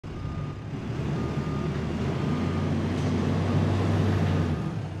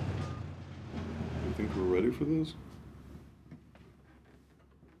ready for this?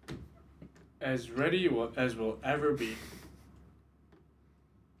 As ready as we'll ever be.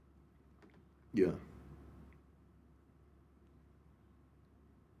 Yeah.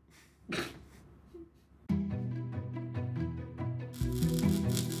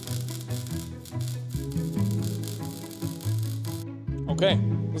 Okay,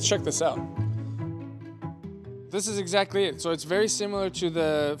 let's check this out. This is exactly it. So it's very similar to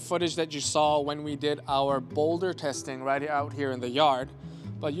the footage that you saw when we did our boulder testing right out here in the yard.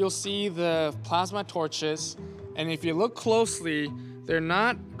 But you'll see the plasma torches, and if you look closely, they're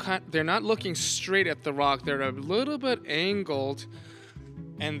not looking straight at the rock. They're a little bit angled,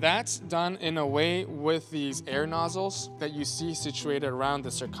 and that's done in a way with these air nozzles that you see situated around the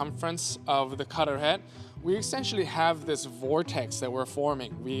circumference of the cutter head. We essentially have this vortex that we're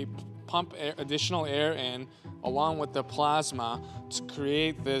forming. We pump additional air in along with the plasma to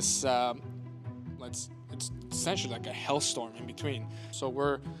create this, it's essentially like a hellstorm in between. So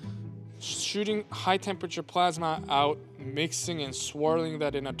we're shooting high temperature plasma out, mixing and swirling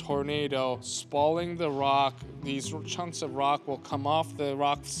that in a tornado, spalling the rock. These chunks of rock will come off the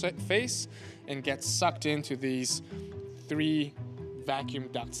rock face and get sucked into these 3 vacuum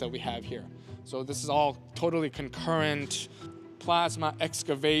ducts that we have here. So this is all totally concurrent plasma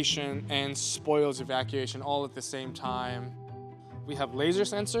excavation and spoils evacuation all at the same time. We have laser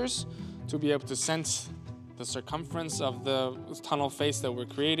sensors to be able to sense the circumference of the tunnel face that we're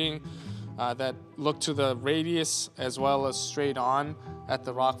creating that look to the radius as well as straight on at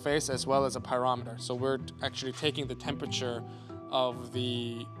the rock face, as well as a pyrometer. So we're actually taking the temperature of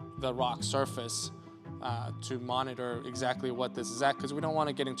the rock surface to monitor exactly what this is at, because we don't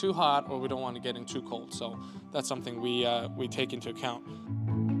want it getting too hot or we don't want it getting too cold. So that's something we take into account.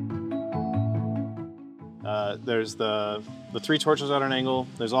 There's the 3 torches at an angle.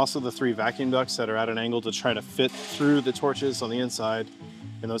 There's also the 3 vacuum ducts that are at an angle to try to fit through the torches on the inside,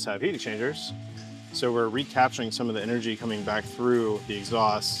 and those have heat exchangers. So we're recapturing some of the energy coming back through the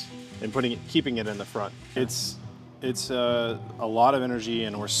exhaust and keeping it in the front. It's a lot of energy,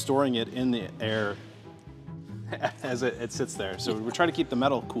 and we're storing it in the air as it sits there. So we're trying to keep the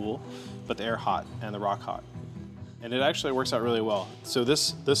metal cool, but the air hot and the rock hot. And it actually works out really well. So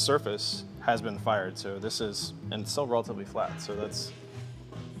this surface has been fired, so this is, and it's still relatively flat, so that's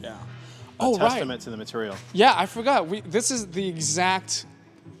a testament to the material. Yeah, I forgot. This is the exact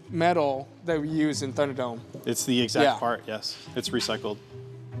metal that we use in Thunderdome. It's the exact part, yes. It's recycled.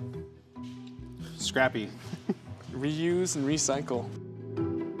 Scrappy. Reuse and recycle.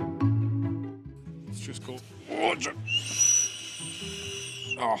 It's just cool.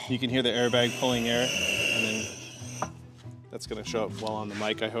 Oh. You can hear the airbag pulling air, and then that's gonna show up well on the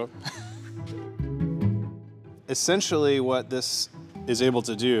mic, I hope. Essentially what this is able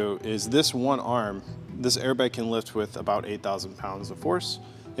to do is this one arm, this airbag can lift with about 8,000 pounds of force.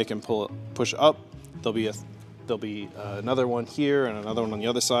 It can push up. There'll be another one here and another one on the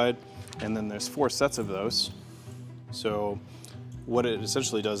other side, and then there's 4 sets of those. So what it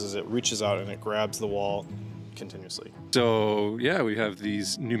essentially does is it reaches out and it grabs the wall continuously. So yeah, we have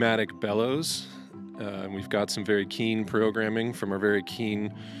these pneumatic bellows. We've got some very keen programming from our very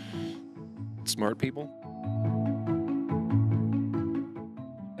keen smart people.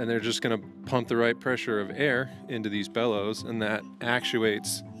 And they're just gonna pump the right pressure of air into these bellows, and that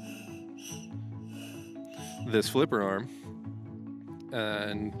actuates this flipper arm.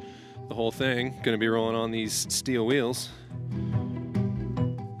 And the whole thing gonna be rolling on these steel wheels.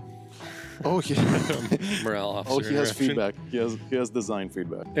 Oh, yeah. Morale officer. Oh, he has interaction. feedback. He has design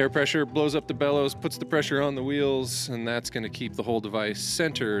feedback. Air pressure blows up the bellows, puts the pressure on the wheels, and that's going to keep the whole device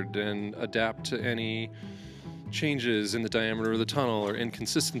centered and adapt to any changes in the diameter of the tunnel or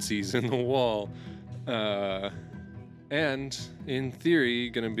inconsistencies in the wall. And in theory,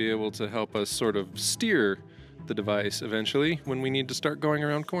 going to be able to help us sort of steer the device eventually when we need to start going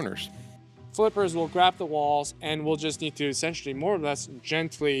around corners. Flippers will grab the walls, and we'll just need to essentially more or less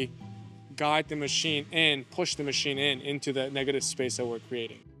gently guide the machine in, push the machine into the negative space that we're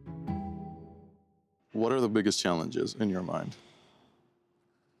creating. What are the biggest challenges in your mind?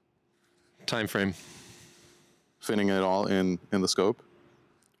 Time frame. Fitting it all in the scope?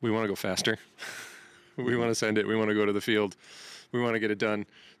 We want to go faster. We want to send it. We want to go to the field. We want to get it done.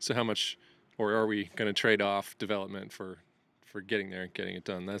 So how much, or are we going to trade off development for getting there and getting it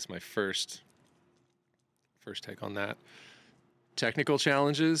done? That's my first take on that. Technical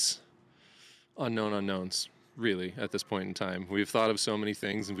challenges, unknown unknowns, really, at this point in time. We've thought of so many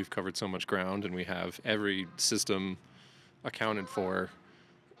things, and we've covered so much ground, and we have every system accounted for,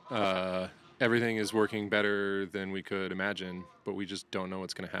 everything is working better than we could imagine, but we just don't know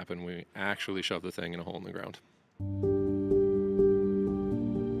what's going to happen when we actually shove the thing in a hole in the ground.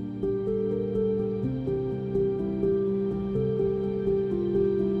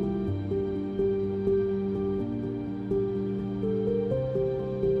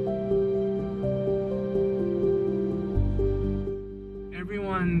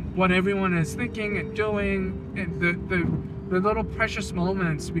 What everyone is thinking and doing, and the little precious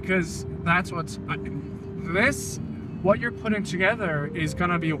moments, because that's what you're putting together is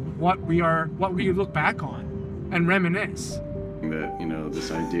gonna be what we look back on and reminisce. That, you know, this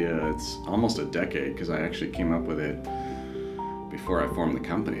idea, it's almost a decade, because I actually came up with it before I formed the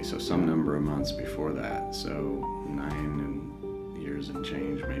company, so some number of months before that. So 9 years and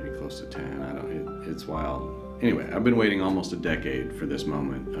change, maybe close to 10. It's wild. Anyway, I've been waiting almost a decade for this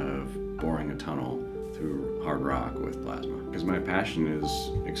moment of boring a tunnel through hard rock with plasma. Because my passion is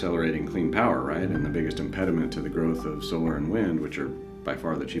accelerating clean power, right? And the biggest impediment to the growth of solar and wind, which are by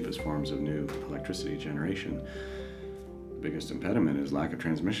far the cheapest forms of new electricity generation, the biggest impediment is lack of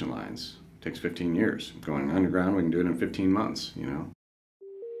transmission lines. It takes 15 years. Going underground, we can do it in 15 months, you know?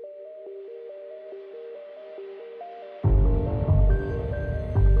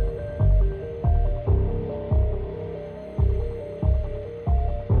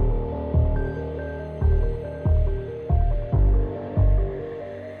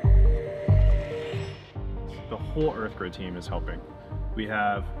 The whole EarthGrid team is helping. We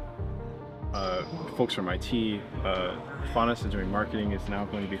have folks from IT, Faunus is doing marketing, is now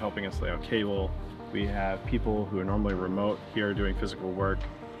going to be helping us lay out cable. We have people who are normally remote here doing physical work.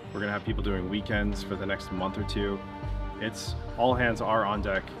 We're gonna have people doing weekends for the next month or two. It's all hands are on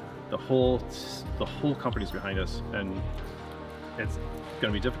deck. The whole company's behind us, and it's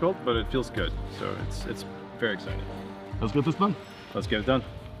gonna be difficult, but it feels good. So it's very exciting. Let's get this done. Let's get it done.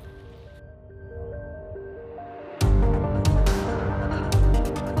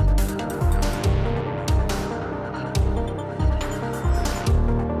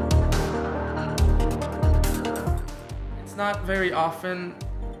 Not very often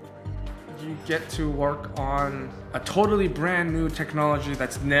you get to work on a totally brand new technology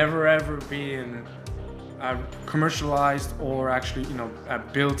that's never ever been commercialized or actually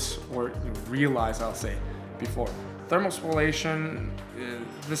built or realized, I'll say, before. Thermal spallation,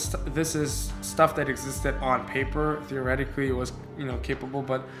 this is stuff that existed on paper. Theoretically it was capable,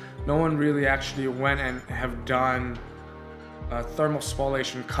 but no one really actually went and have done a thermal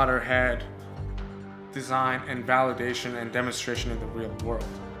spallation cutter head design and validation and demonstration in the real world.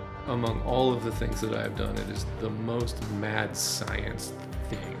 Among all of the things that I have done, it is the most mad science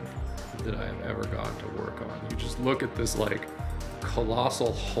thing that I have ever gotten to work on. You just look at this like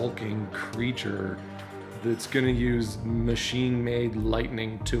colossal hulking creature that's gonna use machine-made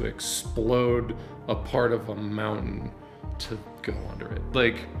lightning to explode a part of a mountain to go under it.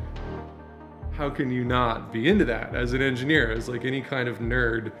 Like, how can you not be into that as an engineer, as like any kind of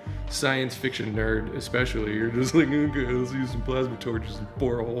nerd, science fiction nerd especially? You're just like, okay, let's use some plasma torches and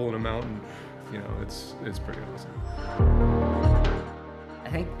bore a hole in a mountain. It's pretty awesome. I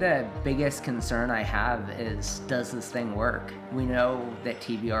think the biggest concern I have is, does this thing work? We know that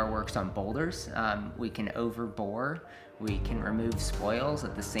TBR works on boulders. We can overbore. We can remove spoils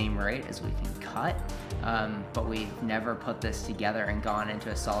at the same rate as we can cut, but we've never put this together and gone into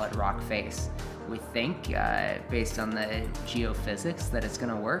a solid rock face. We think, based on the geophysics, that it's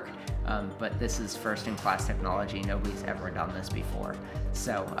gonna work, but this is first-in-class technology. Nobody's ever done this before.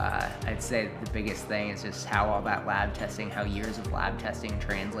 So I'd say the biggest thing is just how all that lab testing, how years of lab testing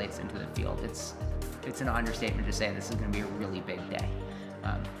translates into the field. It's an understatement to say this is gonna be a really big day.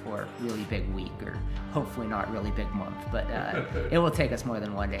 Or really big week, or hopefully not really big month, but it will take us more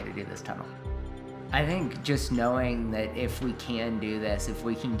than one day to do this tunnel. I think just knowing that if we can do this, if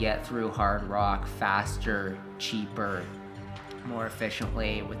we can get through hard rock faster, cheaper, more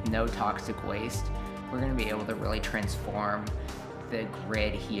efficiently, with no toxic waste, we're going to be able to really transform the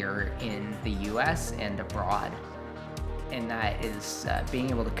grid here in the US and abroad. And that is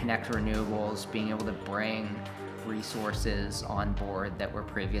being able to connect renewables, being able to bring resources on board that were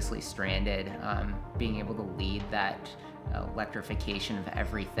previously stranded, being able to lead that electrification of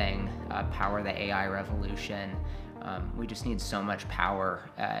everything, power the AI revolution. We just need so much power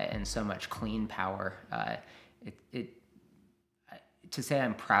and so much clean power. To say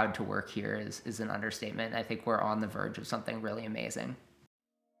I'm proud to work here is an understatement. I think we're on the verge of something really amazing.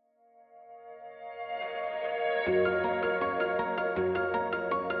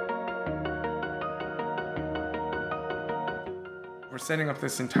 We're setting up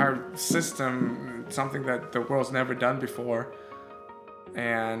this entire system, something that the world's never done before,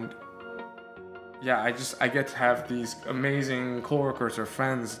 and yeah, I get to have these amazing coworkers or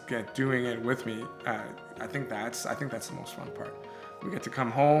friends doing it with me. I think that's the most fun part. We get to come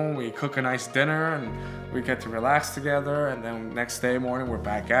home, we cook a nice dinner, and we get to relax together. And then next day morning, we're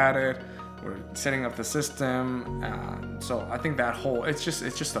back at it. We're setting up the system. So I think that whole it's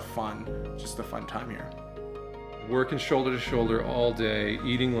just a fun time here. Working shoulder to shoulder all day,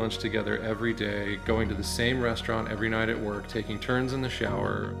 eating lunch together every day, going to the same restaurant every night at work, taking turns in the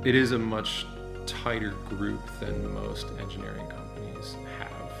shower. It is a much tighter group than most engineering companies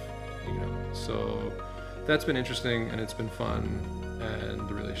have, So that's been interesting and it's been fun, and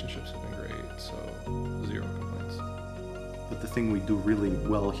the relationships have been great, so 0 complaints. But the thing we do really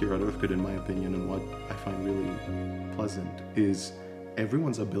well here at EarthGrid, in my opinion, and what I find really pleasant, is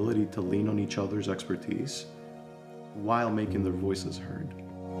everyone's ability to lean on each other's expertise while making their voices heard.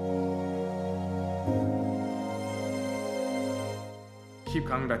 Keep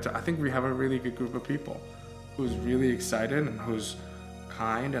coming back to, I think we have a really good group of people who's really excited and who's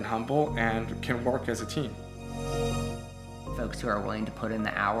kind and humble and can work as a team. Folks who are willing to put in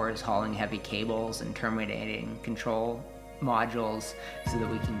the hours hauling heavy cables and terminating control modules so that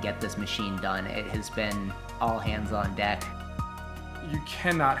we can get this machine done. It has been all hands on deck. You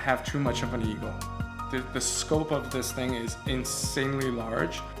cannot have too much of an ego. The scope of this thing is insanely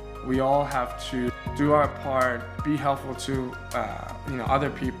large. We all have to do our part, be helpful to other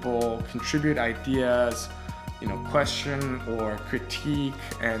people, contribute ideas, question or critique,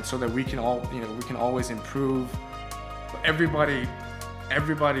 and so that we can always improve. Everybody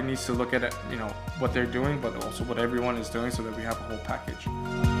needs to look at it, what they're doing, but also what everyone is doing, so that we have a whole package.